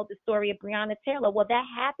you know the story of Breonna Taylor? Well, that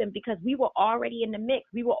happened because we were already in the mix.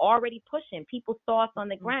 We were already pushing. People saw us on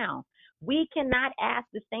the ground. We cannot ask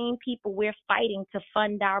the same people we're fighting to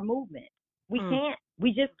fund our movement. We can't.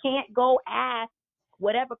 We just can't go ask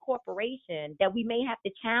whatever corporation that we may have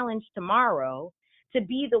to challenge tomorrow to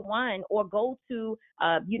be the one, or go to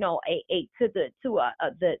the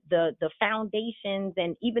foundations.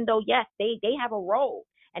 And even though, yes, they have a role,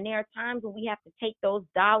 and there are times when we have to take those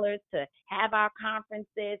dollars to have our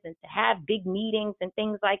conferences and to have big meetings and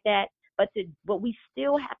things like that. but we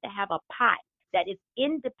still have to have a pot that is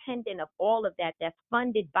independent of all of that, that's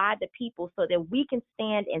funded by the people, so that we can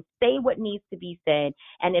stand and say what needs to be said.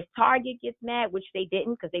 And if Target gets mad, which they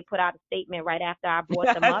didn't, because they put out a statement right after I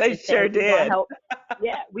brought them up They and sure said we're gonna did. help.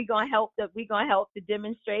 Yeah, we're gonna help the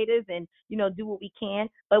demonstrators and do what we can.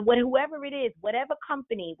 But whoever it is, whatever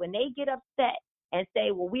company, when they get upset and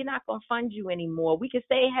say, well, we're not gonna fund you anymore, we can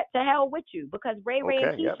say to hell with you, because Ray Ray and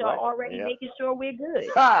Okay. Yeah. Keisha Right. are already Yeah. making sure we're good.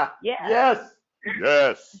 Ha! Yeah. Yes.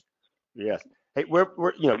 Yes. Yes. Hey, we're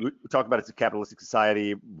we talk about it's a capitalistic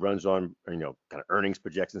society, runs on kind of earnings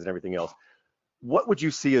projections and everything else. What would you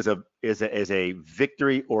see as a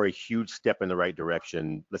victory or a huge step in the right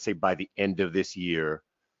direction? Let's say by the end of this year,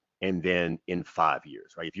 and then in 5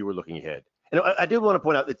 years, right? If you were looking ahead, and I did want to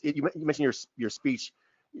point out that you mentioned your speech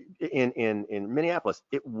in Minneapolis.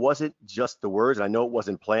 It wasn't just the words, and I know it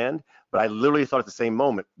wasn't planned, but I literally thought at the same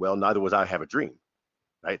moment, well, neither was I Have a Dream,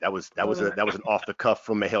 right? That was an off the cuff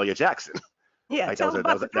from Mahalia Jackson. Yeah, Right? tell them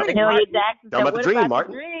about the That dream, Mahalia Martin. Jackson Tell said, them about the what dream, about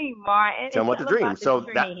Martin. the dream, Martin? Tell them about the Tell 'em dream. about the So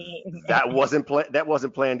dream. that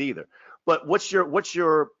wasn't planned either. But what's your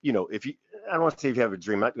if you I don't want to say if you have a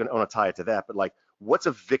dream, I'm not going to tie it to that, but like what's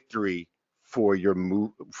a victory for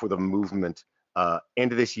the movement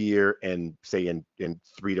end of this year and say in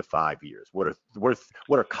 3 to 5 years? What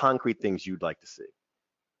are concrete things you'd like to see?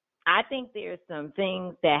 I think there's some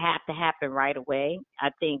things that have to happen right away. I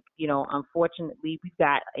think, unfortunately, we've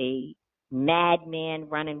got a madman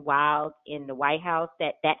running wild in the White House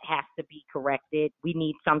that has to be corrected. We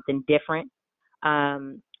need something different.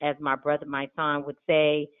 As my brother, my son would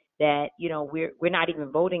say, that, we're not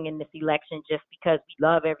even voting in this election just because we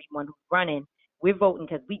love everyone who's running. We're voting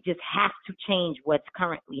because we just have to change what's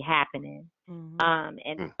currently happening.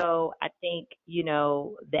 And so I think,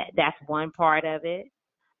 that's one part of it.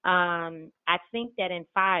 I think that in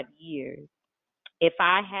 5 years, if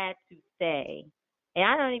I had to say, and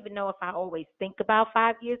I don't even know if I always think about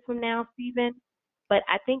 5 years from now, Stephen, but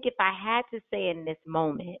I think if I had to say in this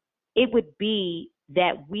moment, it would be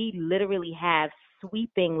that we literally have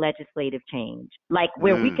sweeping legislative change, like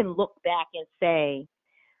where we can look back and say,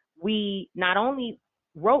 we not only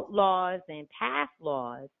wrote laws and passed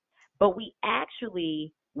laws, but we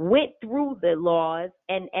actually went through the laws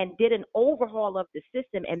and did an overhaul of the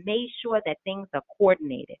system and made sure that things are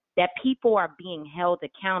coordinated, that people are being held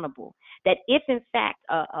accountable, that if in fact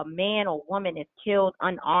a man or woman is killed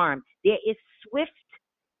unarmed, there is swift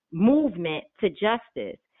movement to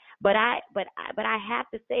justice. But I have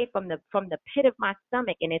to say from the pit of my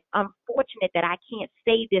stomach, and it's unfortunate that I can't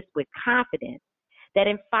say this with confidence, that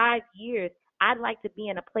in 5 years I'd like to be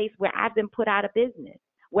in a place where I've been put out of business,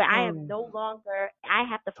 where I am no longer, I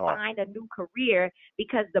have to find a new career,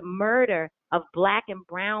 because the murder of Black and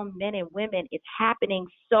brown men and women is happening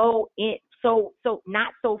so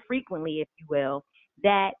not so frequently, if you will,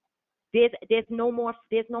 that there's no more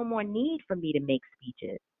need for me to make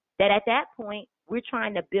speeches. That at that point we're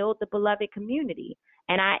trying to build the beloved community,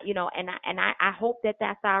 and I hope that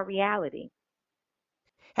that's our reality.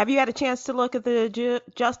 Have you had a chance to look at the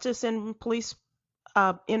Justice and Police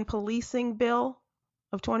in Policing bill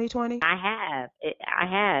of 2020? I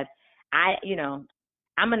have.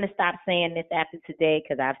 I'm going to stop saying this after today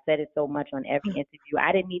because I've said it so much on every interview.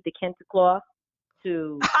 I didn't need the Kenta cloth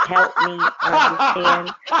to help me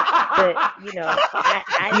understand, but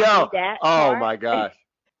I need that. Oh my gosh.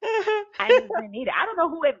 I didn't need it. I don't know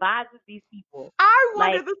who advises these people. I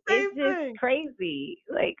wanted the same it's just thing. crazy.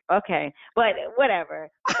 Okay, but whatever.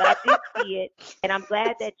 But I did see it, and I'm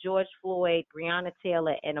glad that George Floyd, Breonna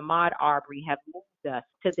Taylor, and Ahmaud Arbery have moved us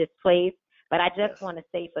to this place. But I just want to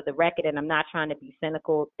say for the record, and I'm not trying to be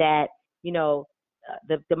cynical, that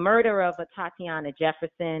the murder of Tatiana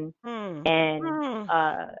Jefferson and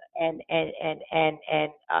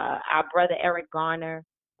our brother Eric Garner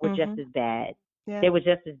were just as bad. Yeah. They were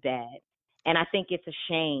just as bad. And I think it's a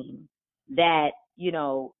shame that,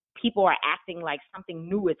 people are acting like something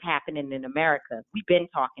new is happening in America. We've been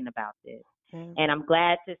talking about this. And I'm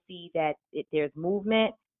glad to see that there's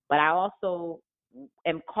movement, but I also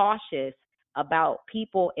am cautious about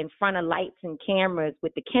people in front of lights and cameras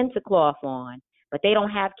with the Kenta cloth on, but they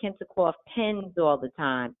don't have Kenta cloth pens all the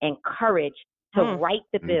time and courage to write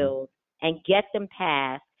the bills and get them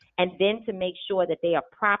passed, and then to make sure that they are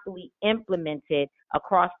properly implemented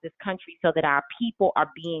across this country so that our people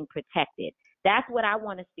are being protected. That's what I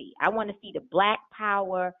want to see. I want to see the Black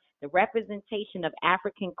power, the representation of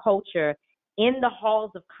African culture in the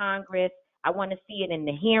halls of Congress. I want to see it in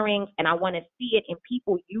the hearings, and I want to see it in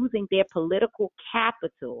people using their political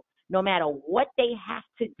capital, no matter what they have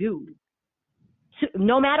to do,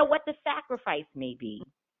 no matter what the sacrifice may be,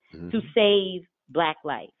 to save Black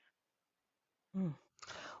life. Mm.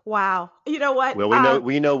 Wow. You know what? Well,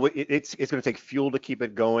 we know it's going to take fuel to keep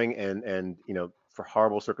it going, and for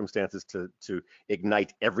horrible circumstances to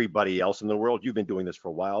ignite everybody else in the world. You've been doing this for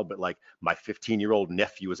a while, but like my 15-year-old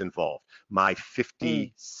nephew is involved. My Mm.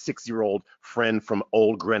 56-year-old friend from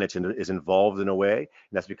Old Greenwich is involved in a way, and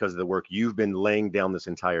that's because of the work you've been laying down this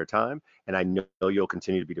entire time. And I know you'll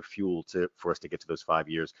continue to be the fuel for us to get to those 5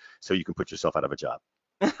 years, so you can put yourself out of a job.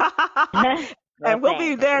 Well, And we'll be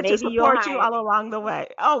thanks. there to Maybe you'll support you hire all me. along the way.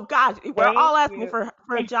 Oh God, we're Thank all asking you. for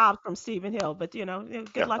jobs from Stephen Hill, but good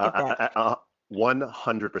Yeah, luck at that.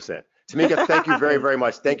 100%. Tamika, thank you very, very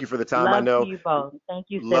much. Thank you for the time. I Love to know. you both. Thank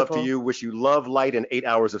you, Love to Sybil. you. Wish you love, light, and 8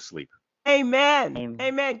 hours of sleep. Amen. Amen.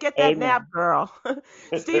 Amen. Get that nap, Amen. girl.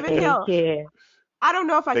 Stephen Take Hill. care. I don't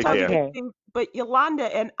know if I Take told you care. this, Okay. Steve, but Yolanda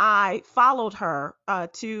and I followed her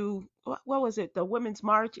to what was it, the Women's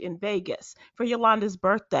March in Vegas for Yolanda's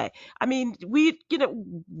birthday. I mean, we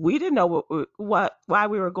didn't know what why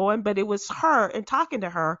we were going, but it was her and talking to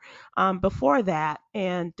her before that,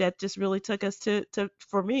 and that just really took us to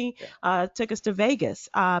for me Yeah. took us to Vegas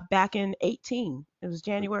back in 18. It was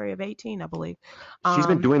January of 18, I believe. She's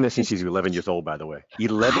been doing this since She's she's 11 years old, by the way.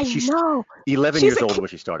 I She's know 11 she's years a old when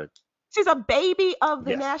she started. she's a baby of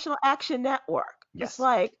the Yes. National Action Network. It's Yes.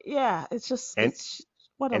 like, yeah, it's just, And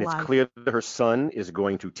what a and it's life. clear that her son is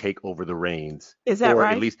going to take over the reins, Is that or at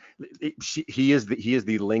right? least he is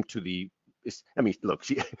the link to the. I mean, look,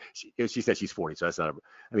 she said she's 40, so that's not.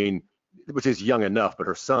 I mean, which is young enough, but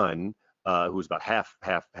her son, who's about half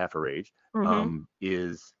her age, Hmm.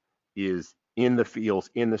 is in the fields,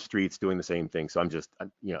 in the streets, doing the same thing. So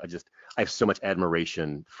I have so much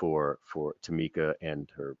admiration for Tamika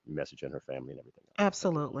and her message and her family and everything else.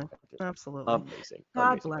 Absolutely. Just Absolutely. amazing,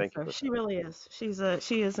 God amazing. bless Thank you her. for the She time. really is.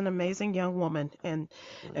 She is an amazing young woman, and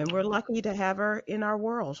we're lucky to have her in our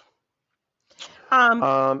world. Um,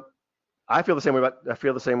 Um, I feel the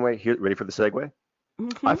same way. Here, ready for the segue? I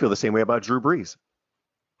mhm. feel the same way about Drew Brees.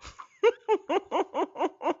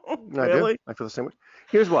 I do. Really? I feel the same way.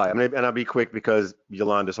 Here's why. And I'll be quick because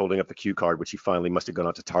Yolanda's holding up the cue card, which he finally must have gone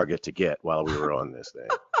out to Target to get while we were on this thing.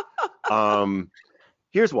 Um,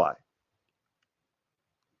 here's why.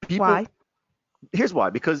 People. Why? Here's why.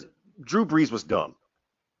 Because Drew Brees was dumb,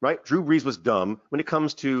 right? Drew Brees was dumb when it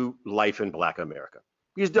comes to life in Black America.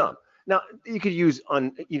 He's dumb. Now you could use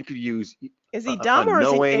Is he dumb or is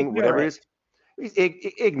he unknowing, whatever it ignorant? is. He's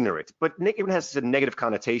ignorant, but it has a negative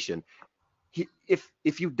connotation.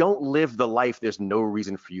 If you don't live the life, there's no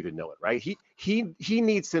reason for you to know it, right? He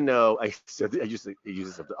needs to know. I use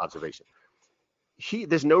this observation.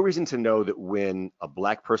 There's no reason to know that when a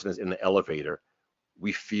black person is in the elevator,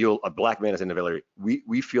 we feel a black man is in the elevator.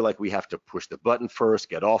 We feel like we have to push the button first,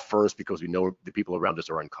 get off first, because we know the people around us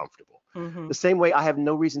are uncomfortable. Hmm. The same way, I have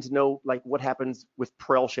no reason to know like what happens with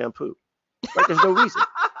Prel shampoo, right? There's no reason.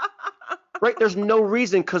 Right? There's no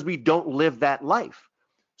reason because we don't live that life.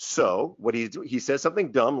 So what he says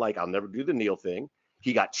something dumb like I'll never do the Neil thing.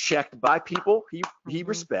 He got checked by people he Hmm.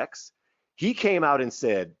 respects. He came out and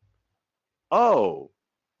said, "Oh,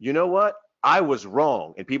 you know what? I was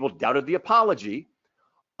wrong," and people doubted the apology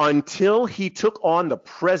until he took on the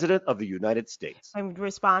president of the United States. In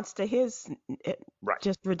response to his uh, Right,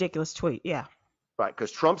 just ridiculous tweet. Yeah. right.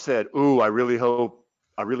 Because Trump said, "Ooh, I really hope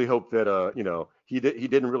that he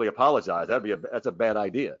didn't really apologize. That's a bad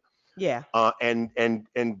idea." Yeah. And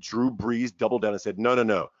Drew Brees doubled down and said, no, no,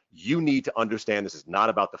 no. You need to understand this is not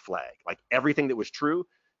about the flag. Like everything that was true,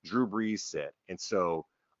 Drew Brees said. And so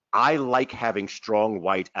I like having strong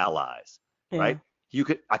white allies, Yeah. right?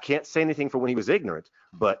 I can't say anything for when he was ignorant,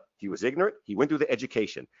 but he was ignorant. He went through the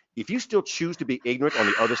education. If you still choose to be ignorant on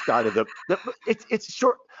the other side of it's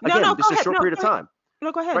short. No, Again, no, this go is a ahead. short No, period of go ahead. time,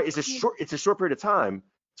 No, go ahead. right? It's a short period of time.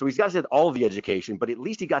 So he's got to get all of the education, but at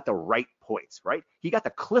least he got the right points, right? He got the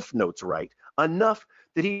cliff notes right enough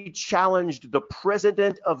that he challenged the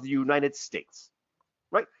president of the United States,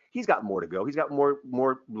 right? He's got more to go. He's got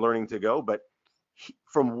more learning to go, but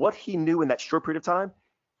from what he knew in that short period of time,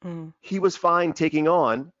 Mm. he was fine taking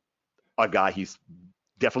on a guy he's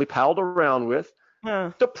definitely palled around with, Uh,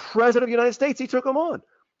 the president of the United States. He took him on.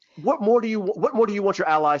 What more do you want your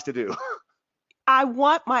allies to do? I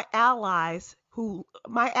want my ally,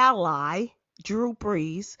 Drew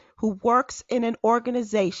Brees, who works in an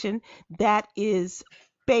organization that is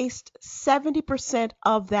based 70%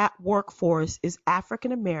 of that workforce is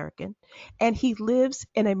African American, and he lives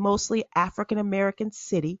in a mostly African American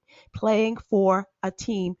city playing for a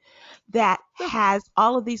team that Yeah, has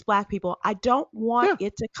all of these black people. I don't want yeah.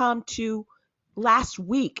 it to come to last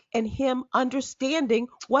week and him understanding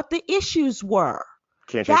what the issues were.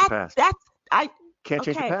 Can't change the That past. that's I Can't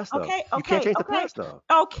change the Okay, past, though. okay, You can't okay, change the okay, past, though.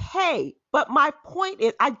 okay. But my point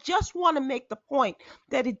is, I just want to make the point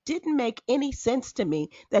that it didn't make any sense to me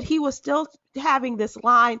that he was still having this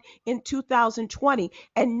line in 2020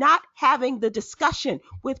 and not having the discussion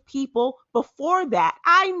with people before that.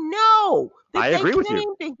 I know I that they agree with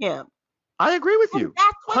you. came to him, I agree with and you.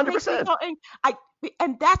 that's what makes me 100%. so.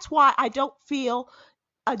 And that's why I don't feel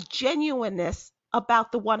a genuineness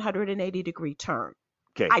about the 180-degree turn.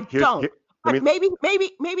 Okay. I don't. Let But me.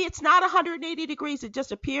 maybe it's not 180 degrees. It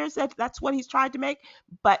just appears that that's what he's trying to make.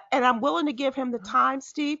 And I'm willing to give him the time,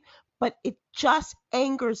 Steve. But it just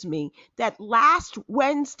angers me that last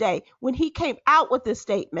Wednesday, when he came out with this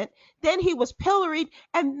statement, then he was pilloried,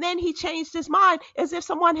 and then he changed his mind as if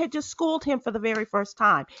someone had just schooled him for the very first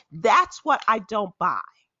time. That's what I don't buy.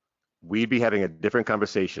 We'd be having a different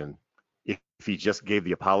conversation if he just gave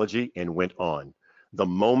the apology and went on. The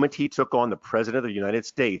moment he took on the president of the United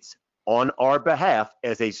States on our behalf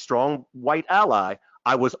as a strong white ally,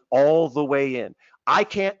 I was all the way in. I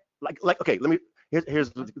can't okay, here's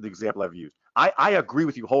the example I've used. I agree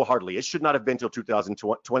with you wholeheartedly. It should not have been till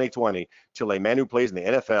 2020 till a man who plays in the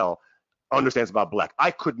NFL understands about black. I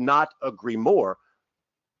could not agree more.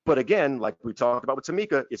 But again, like we talked about with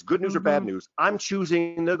Tamika, it's good news or bad news. I'm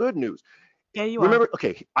choosing the good news. There you Remember, are.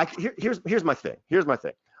 okay, here's my thing. Here's my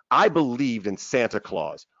thing. I believed in Santa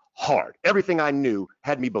Claus hard. Everything I knew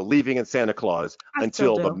had me believing in Santa Claus I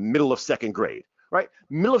still until the do. middle of second grade, right?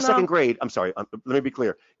 Middle of No. second grade, I'm sorry, let me be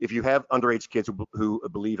clear. If you have underage kids who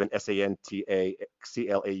believe in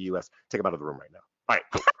SANTACLAUS, take them out of the room right now. All right,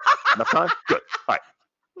 cool. Enough time? Good. All right.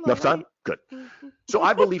 Enough time? Good. So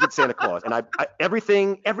I believe in Santa Claus, and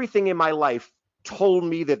everything in my life told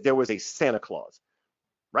me that there was a Santa Claus,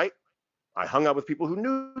 right? I hung out with people who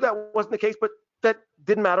knew that wasn't the case, but that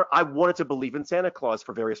didn't matter. I wanted to believe in Santa Claus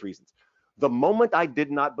for various reasons. The moment I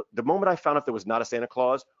found out there was not a Santa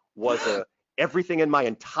Claus was everything in my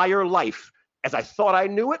entire life, as I thought I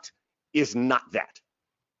knew it, is not that,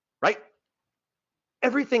 right?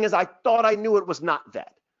 Everything as I thought I knew it was not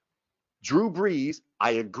that. Drew Brees,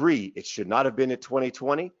 I agree, it should not have been in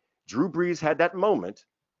 2020. Drew Brees had that moment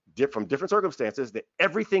from different circumstances that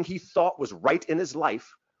everything he thought was right in his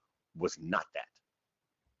life was not that.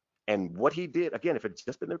 And what he did, again, if it's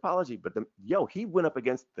just been an apology, but he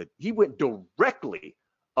went directly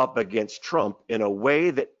up against Trump in a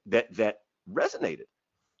way that resonated.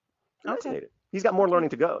 Okay. He's got more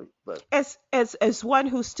learning to go. But As one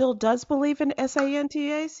who still does believe in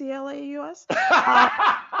SANTACLAUS,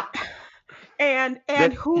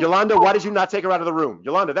 and who Yolanda, why did you not take her out of the room?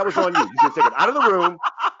 Yolanda, that was on you. You should take her out of the room.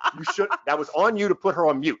 That was on you to put her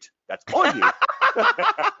on mute. That's on you.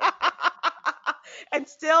 and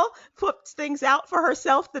still puts things out for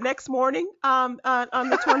herself the next morning on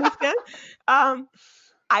the 25th.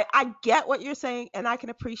 I get what you're saying, and I can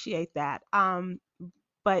appreciate that.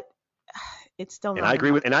 But it's still And not I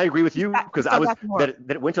agree with you because that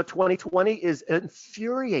it went to 2020 is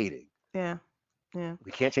infuriating. Yeah.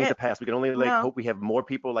 We can't change the past. We can only No. hope we have more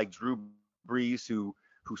people like Drew Brees who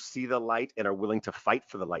see the light and are willing to fight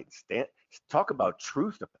for the light. Talk about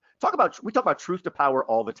truth. We talk about truth to power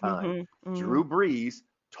all the time. Drew Brees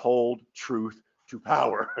told truth to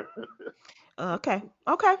power. Okay.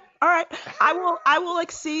 All right. I will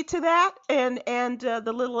accede to that, and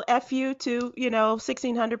the little FU to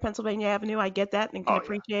 1600 Pennsylvania Avenue. I get that and can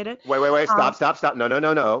appreciate it. Wait. Stop. No.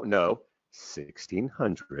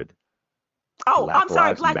 1600. Oh, Black I'm sorry.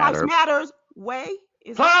 Lives Black Matter. Lives Matters way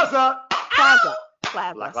is Plaza. Plaza.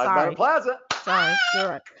 Black Lives Sorry. Matter Plaza. Sorry. You're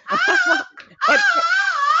right.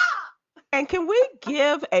 And can we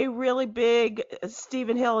give a really big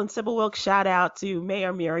Stephen Hill and Sybil Wilkes shout out to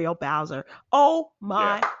Mayor Muriel Bowser? Oh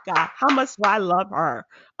my God, how much do I love her?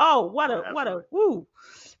 Oh, what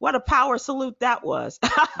a power salute that was.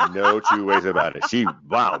 No two ways about it.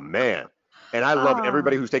 Wow, man. And I love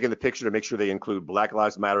everybody who's taking the picture to make sure they include Black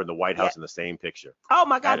Lives Matter and the White House in the same picture. Oh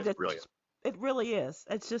my God, that is brilliant. It really is.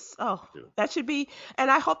 It's just that should be, and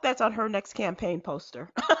I hope that's on her next campaign poster.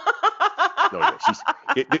 No, yeah,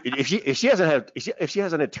 if she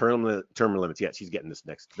hasn't had term limits yet, she's getting this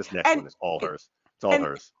next one is all hers. It's all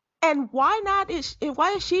hers. And why is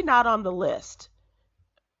she not on the list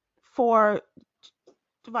for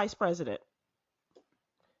vice president?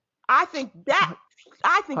 I think that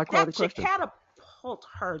should catapult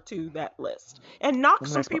her to that list and knock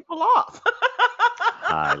some people off.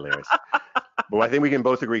 Hilarious. But I think we can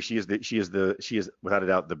both agree she is without a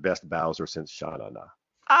doubt the best Bowser since Shauna Na.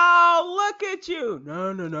 Oh, look at you!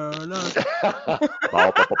 No.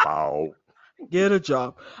 Bow, bow, bow. Get a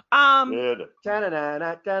job.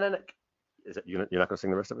 Is it, you're not going to sing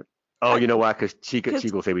the rest of it? Oh, you know why? Because Chica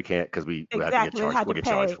 'Cause will say we can't because we have to get exactly, we charged. had We'll to get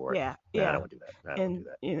charged pay. for it. Yeah, No, I yeah. don't want to do that. I don't want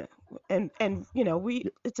to And do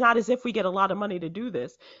that. it's not as if we get a lot of money to do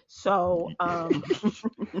this. So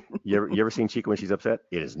You ever seen Chica when she's upset?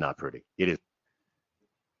 It is not pretty. It is.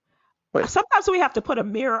 Wait. sometimes we have to put a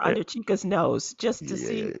mirror Yeah. under Chica's nose just to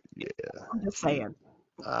see. Yeah. I'm just saying.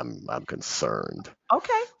 I'm concerned.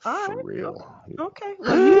 Okay, all For right. real. Okay.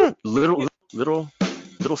 Well,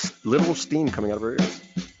 Little steam coming out of her ears.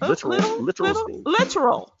 Literal steam. Literal steam.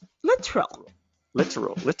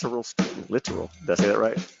 Literal. Did I say that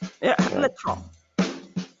right? Yeah, literal.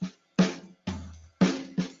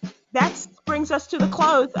 That brings us to the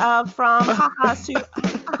close of From Ha-Has to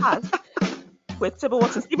Ha-Has with Sybil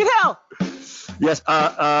Wilkes and Stephen Hill. Yes.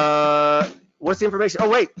 What's the information? Oh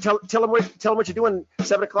wait, tell them what you're doing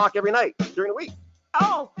 7 o'clock every night during the week.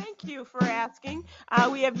 Oh, thank you for asking.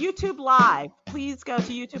 We have YouTube Live. Please go to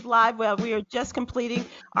YouTube Live. Well, we are just completing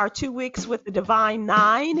our 2 weeks with the Divine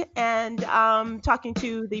Nine and talking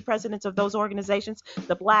to the presidents of those organizations,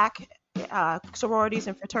 the Black sororities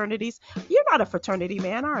and fraternities. You're not a fraternity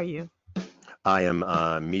man, are you? I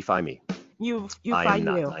am me fi me. You I find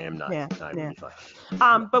am you. not. I am not. Yeah, I'm yeah. me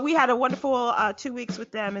fi. But we had a wonderful 2 weeks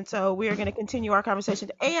with them, and so we are going to continue our conversation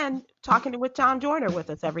and talking with Tom Joyner with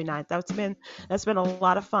us every night. That's been a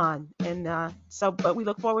lot of fun, and but we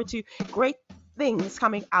look forward to great things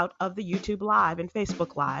coming out of the YouTube Live and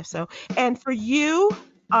Facebook Live. So, and for you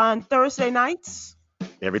on Thursday nights.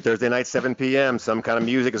 Every Thursday night, 7 p.m. Some kind of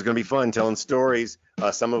music is going to be fun, telling stories,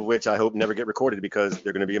 some of which I hope never get recorded because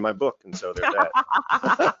they're going to be in my book, and so there's that.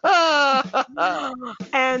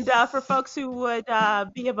 And for folks who would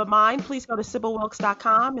be of a mind, please go to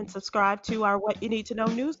SybilWilkes.com and subscribe to our What You Need to Know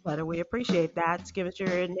newsletter. We appreciate that. Give us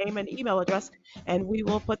your name and email address, and we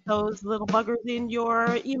will put those little buggers in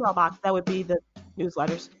your email box. That would be the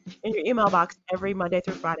newsletters in your email box every Monday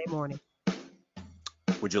through Friday morning.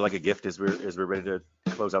 Would you like a gift as we're ready to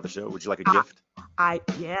close out the show? Would you like a gift?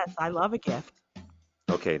 Yes, I love a gift.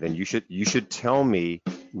 Okay, then you should tell me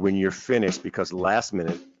when you're finished because last week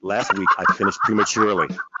I finished prematurely.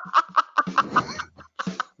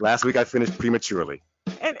 Last week I finished prematurely.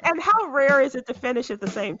 And how rare is it to finish at the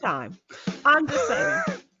same time? I'm just saying.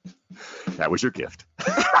 That was your gift.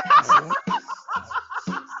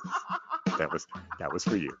 That was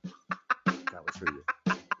for you. That was for you.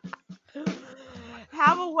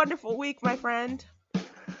 Have a wonderful week, my friend.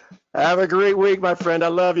 Have a great week, my friend. I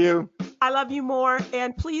love you. I love you more.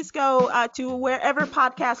 And please go to wherever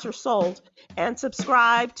podcasts are sold and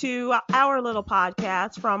subscribe to our little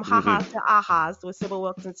podcast From Ha-Has to Ahas with Sybil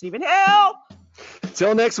Wilkes and Stephen Hill.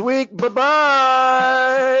 Till next week.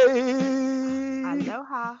 Bye-bye.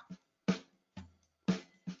 Aloha.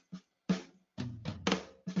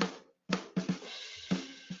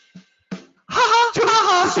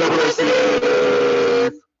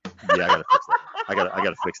 Yeah, I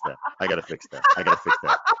gotta fix that. I gotta fix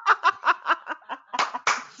that.